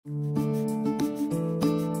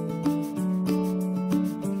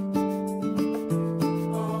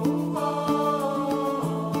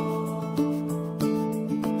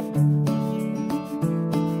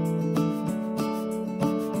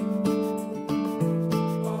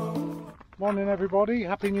Morning everybody,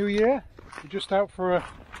 Happy New Year. We're just out for a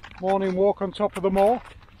morning walk on top of the moor.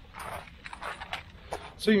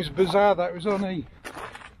 Seems bizarre that it was only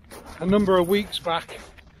a number of weeks back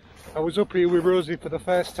I was up here with Rosie for the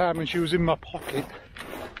first time and she was in my pocket.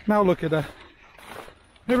 Now look at her.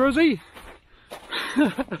 Hey Rosie!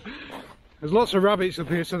 There's lots of rabbits up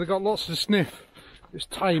here so they've got lots to sniff. Just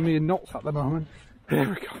tying me in knots at the moment. There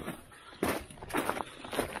we go.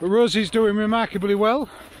 But Rosie's doing remarkably well.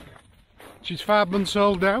 She's 5 months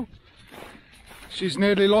old now. She's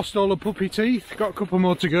nearly lost all her puppy teeth. Got a couple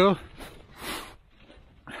more to go.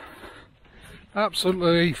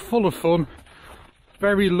 Absolutely full of fun.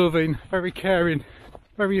 Very loving, very caring,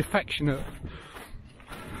 very affectionate.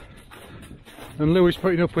 And Louis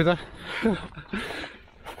putting up with her.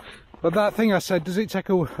 But that thing I said, does it take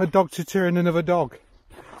a dog to turn another dog?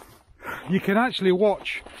 You can actually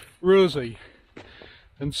watch Rosie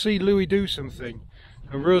and see Louis do something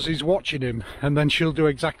and Rosie's watching him and then she'll do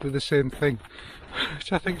exactly the same thing,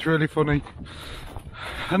 which I think is really funny.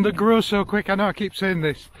 And they grow so quick. I know I keep saying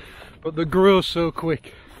this, but they grow so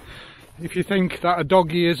quick. If you think that a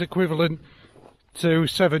dog year is equivalent to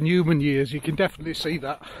 7 human years, you can definitely see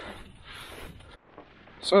that.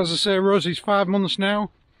 So as I say, Rosie's 5 months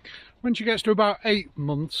now. When she gets to about 8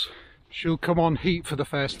 months, she'll come on heat for the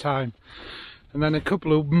first time. And then a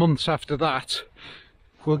couple of months after that,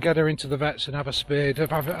 we'll get her into the vets and have her spayed,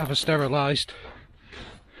 have her sterilised.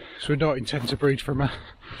 So we don't intend to breed from her.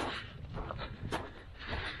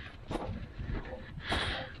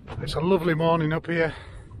 It's a lovely morning up here.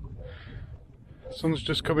 Sun's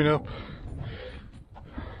just coming up.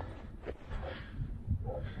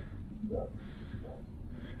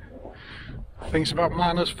 I think it's about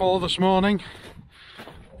 -4 this morning.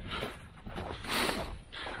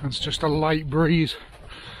 It's just a light breeze.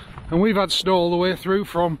 And we've had snow all the way through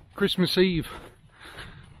from Christmas Eve.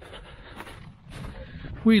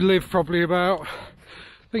 We live probably about, I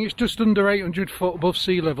think it's just under 800 foot above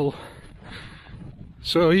sea level.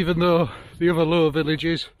 So even though the other lower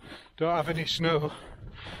villages don't have any snow,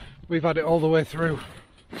 we've had it all the way through.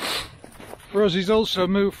 Rosie's also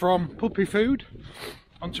moved from puppy food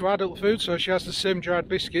onto adult food, so she has the same dried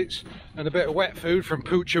biscuits and a bit of wet food from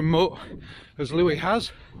pooch and mutt as Louis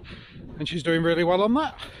has, and she's doing really well on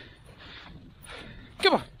that.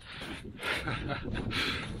 Come on!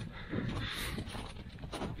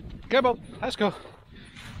 Come on, let's go!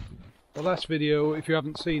 The last video, if you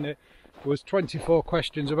haven't seen it, was 24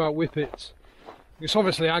 questions about whippets. Because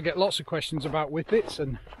obviously I get lots of questions about whippets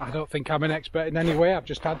and I don't think I'm an expert in any way, I've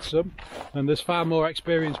just had some, and there's far more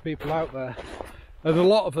experienced people out there. And a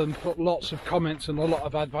lot of them put lots of comments and a lot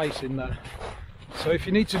of advice in there. So if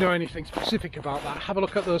you need to know anything specific about that, have a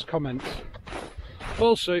look at those comments.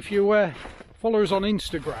 Also, if you follow us on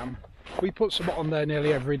Instagram, we put some on there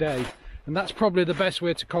nearly every day. And that's probably the best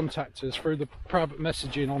way to contact us, through the private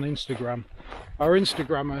messaging on Instagram. Our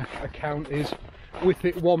Instagram account is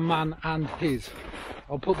Whippet One Man and His.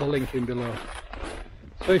 I'll put the link in below.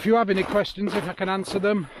 So if you have any questions, if I can answer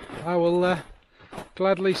them, I will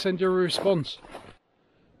gladly send you a response.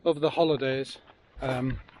 Over the holidays,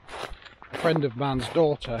 a friend of mine's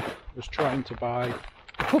daughter was trying to buy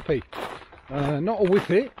a puppy, not a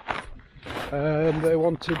whippet. They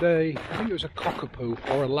wanted I think it was a cockapoo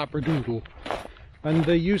or a labradoodle, and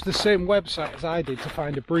they used the same website as I did to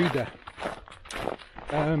find a breeder.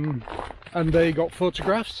 And they got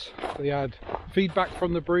photographs, they had feedback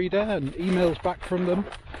from the breeder and emails back from them,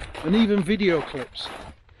 and even video clips,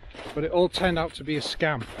 but it all turned out to be a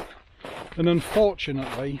scam. And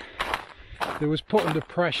unfortunately they was put under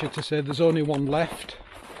pressure to say there's only one left,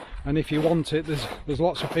 and if you want it, there's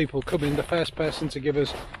lots of people coming. The first person to give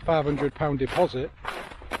us £500 deposit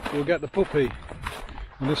will get the puppy,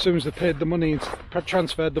 and as soon as they paid the money,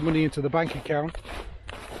 transferred the money into the bank account,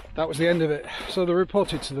 that was the end of it. So they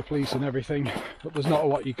reported to the police and everything, but there's not a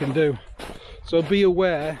lot you can do. So be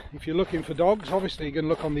aware, if you're looking for dogs, obviously you can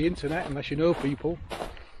look on the internet unless you know people,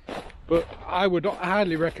 but I would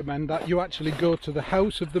highly recommend that you actually go to the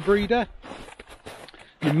house of the breeder,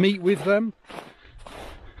 you meet with them.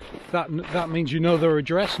 That means you know their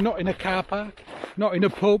address, not in a car park, not in a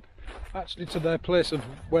pub, actually to their place of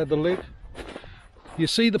where they live. You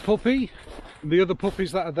see the puppy and the other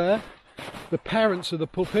puppies that are there, the parents of the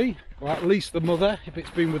puppy, or at least the mother if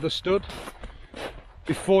it's been with a stud,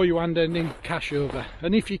 before you hand any cash over.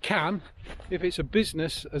 And if you can, if it's a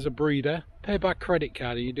business as a breeder, pay by credit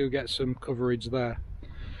card and you do get some coverage there.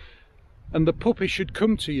 And the puppy should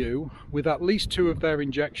come to you with at least 2 of their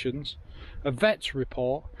injections, a vet's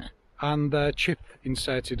report and their chip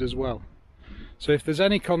inserted as well. So if there's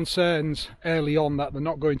any concerns early on that they're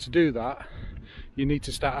not going to do that, you need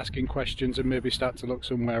to start asking questions and maybe start to look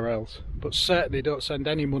somewhere else. But certainly don't send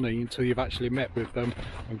any money until you've actually met with them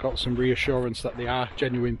and got some reassurance that they are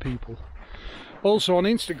genuine people. Also on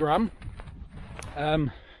Instagram,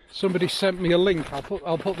 somebody sent me a link,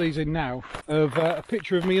 I'll put these in now, of a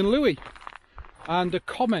picture of me and Louis, and a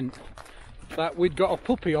comment that we'd got a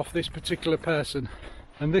puppy off this particular person,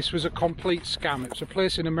 and this was a complete scam. It was a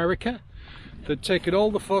place in America. They'd taken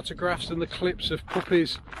all the photographs and the clips of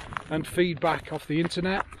puppies and feedback off the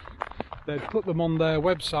internet. They'd put them on their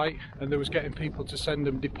website and they was getting people to send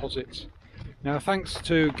them deposits. Now thanks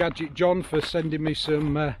to Gadget John for sending me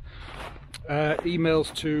some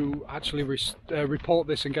emails to actually report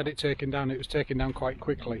this and get it taken down. It was taken down quite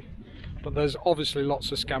quickly. But there's obviously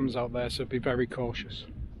lots of scams out there, so be very cautious.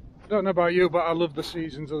 I don't know about you, but I love the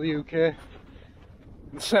seasons of the UK.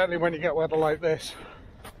 And certainly when you get weather like this,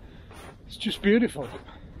 it's just beautiful.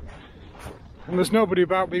 And there's nobody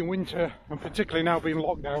about being winter, and particularly now being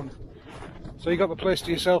locked down. So you got the place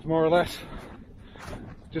to yourself more or less.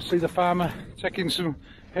 Just see the farmer taking some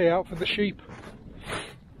hay out for the sheep.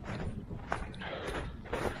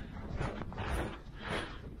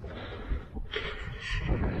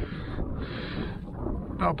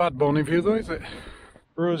 Not a bad morning view though, is it?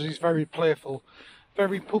 Rosie's very playful,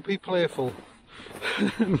 very puppy playful.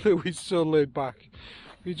 And Louis is so laid back.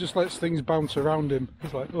 He just lets things bounce around him.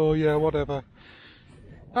 He's like, oh yeah, whatever.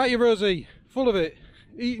 Aren't you, Rosie? Full of it.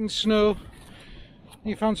 Eating snow.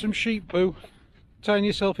 You found some sheep poo. Tying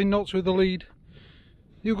yourself in knots with the lead.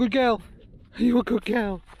 You a good girl? You a good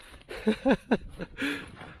girl?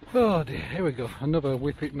 Oh dear, here we go. Another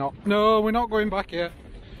Whippet knot. No, we're not going back yet.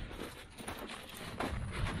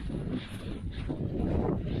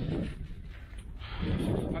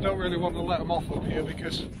 I don't really want to let them off up here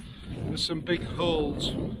because there's some big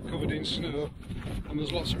holes covered in snow and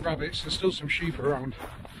there's lots of rabbits. There's still some sheep around.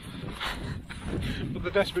 But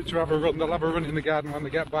they're desperate to have a run. They'll have a run in the garden when they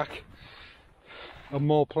get back. And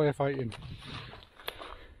more play fighting.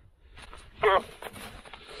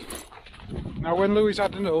 Now when Louis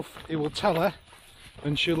had enough, he will tell her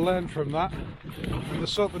and she'll learn from that. And they'll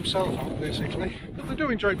sort themselves out basically. But they do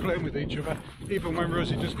enjoy playing with each other, even when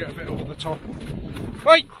Rosie does get a bit over the top.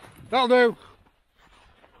 Wait! That'll do!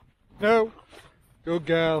 No! Good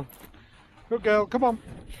girl. Good girl, come on.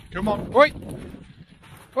 Come on. Wait!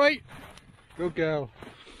 Wait! Good girl.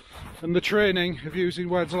 And the training of using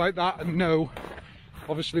words like that and no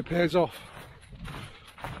obviously pays off.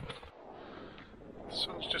 The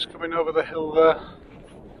sun's just coming over the hill there.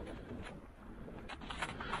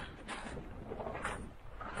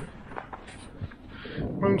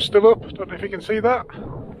 Moon's still up, don't know if you can see that.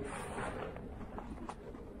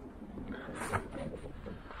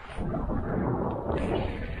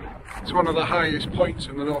 It's one of the highest points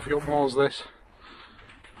in the North York Moors, this.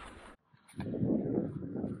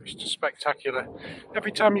 It's just spectacular.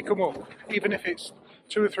 Every time you come up, even if it's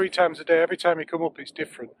 2 or 3 times a day, every time you come up it's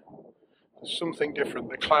different. There's something different.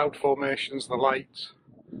 The cloud formations, the lights.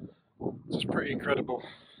 It's just pretty incredible.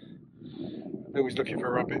 Lou's looking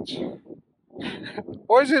for rabbits.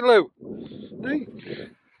 What is it, Lou? Hey.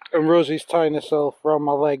 And Rosie's tying herself around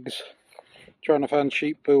my legs, trying to find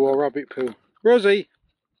sheep poo or rabbit poo. Rosie,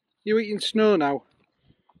 you eating snow now?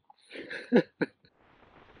 The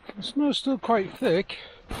snow's still quite thick.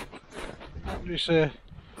 What would you say?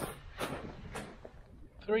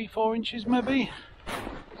 3-4 inches maybe.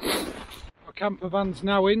 Our camper van's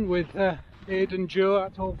now in with Aid and Joe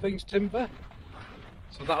at All Things Timber.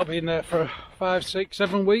 So that'll be in there for 5, 6,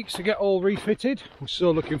 7 weeks to get all refitted. We're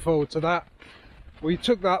so looking forward to that. We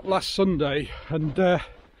took that last Sunday and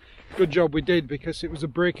good job we did, because it was a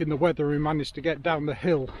break in the weather and we managed to get down the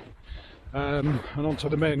hill and onto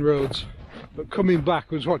the main roads. But coming back,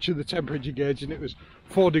 I was watching the temperature gauge and it was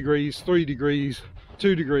 4 degrees, 3 degrees,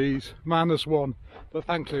 2 degrees, -1. But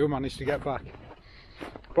thankfully we managed to get back.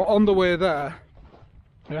 But on the way there,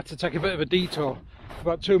 we had to take a bit of a detour.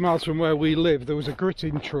 About 2 miles from where we live, there was a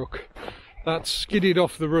gritting truck that skidded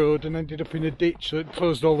off the road and ended up in a ditch, so it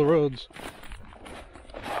closed all the roads.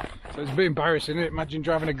 So it's a bit embarrassing, isn't it? Imagine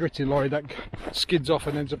driving a gritting lorry that skids off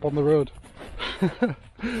and ends up on the road.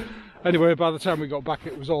 Anyway, by the time we got back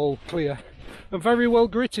it was all clear and very well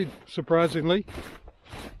gritted, surprisingly.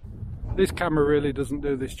 This camera really doesn't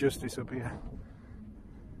do this justice up here.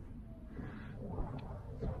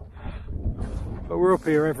 But we're up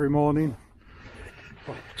here every morning,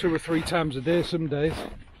 2 or 3 times a day some days.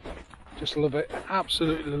 Just love it,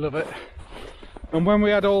 absolutely love it. And when we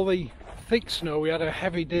had all the thick snow, we had a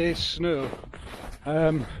heavy day's snow.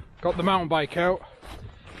 Got the mountain bike out,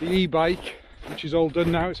 the e-bike, which is all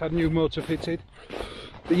done now, it's had new motor fitted.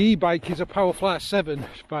 The e-bike is a Powerflyer 7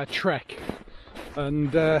 by Trek.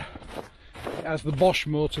 and it has the Bosch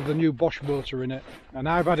motor, the new Bosch motor in it, and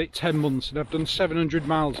I've had it 10 months and I've done 700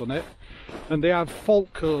 miles on it, and they have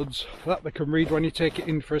fault codes that they can read when you take it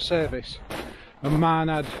in for a service, and mine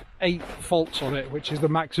had 8 faults on it, which is the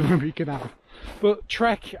maximum you can have. But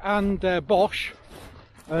Trek and Bosch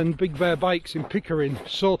and Big Bear Bikes in Pickering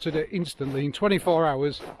sorted it instantly in 24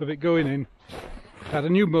 hours of it going in. Had a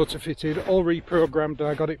new motor fitted, all reprogrammed, and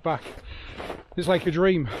I got it back. It's like a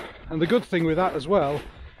dream. And the good thing with that as well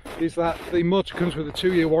is that the motor comes with a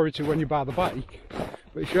 2-year warranty when you buy the bike,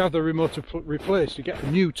 but if you have the motor replaced you get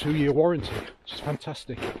a new 2-year warranty, which is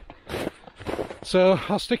fantastic. So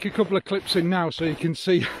I'll stick a couple of clips in now so you can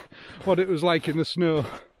see what it was like in the snow.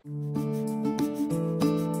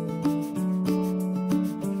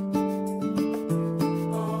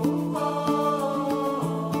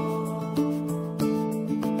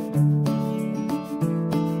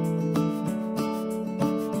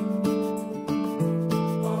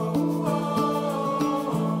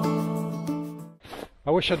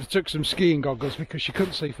 I wish I'd have took some skiing goggles because you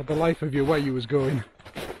couldn't see for the life of you where you was going.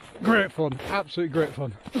 Great fun, absolutely great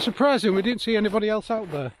fun. It's surprising we didn't see anybody else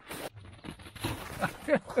out there.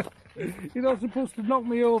 You're not supposed to knock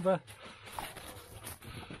me over.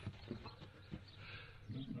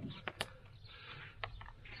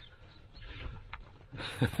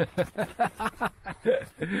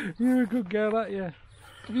 You're a good girl, aren't you?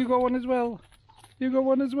 Have you got one as well? You got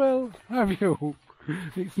one as well? Have you?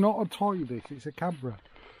 It's not a toy, this, it's a camera.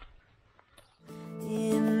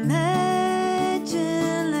 Imagine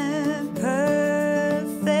a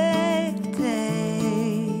perfect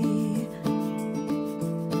day,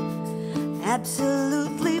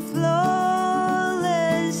 absolutely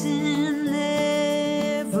flawless in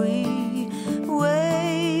every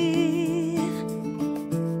way.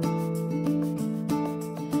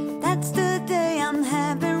 That's the day I'm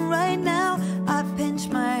having right now. I pinch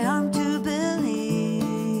my arm to believe.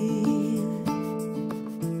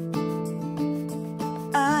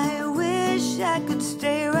 I wish I could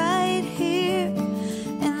stay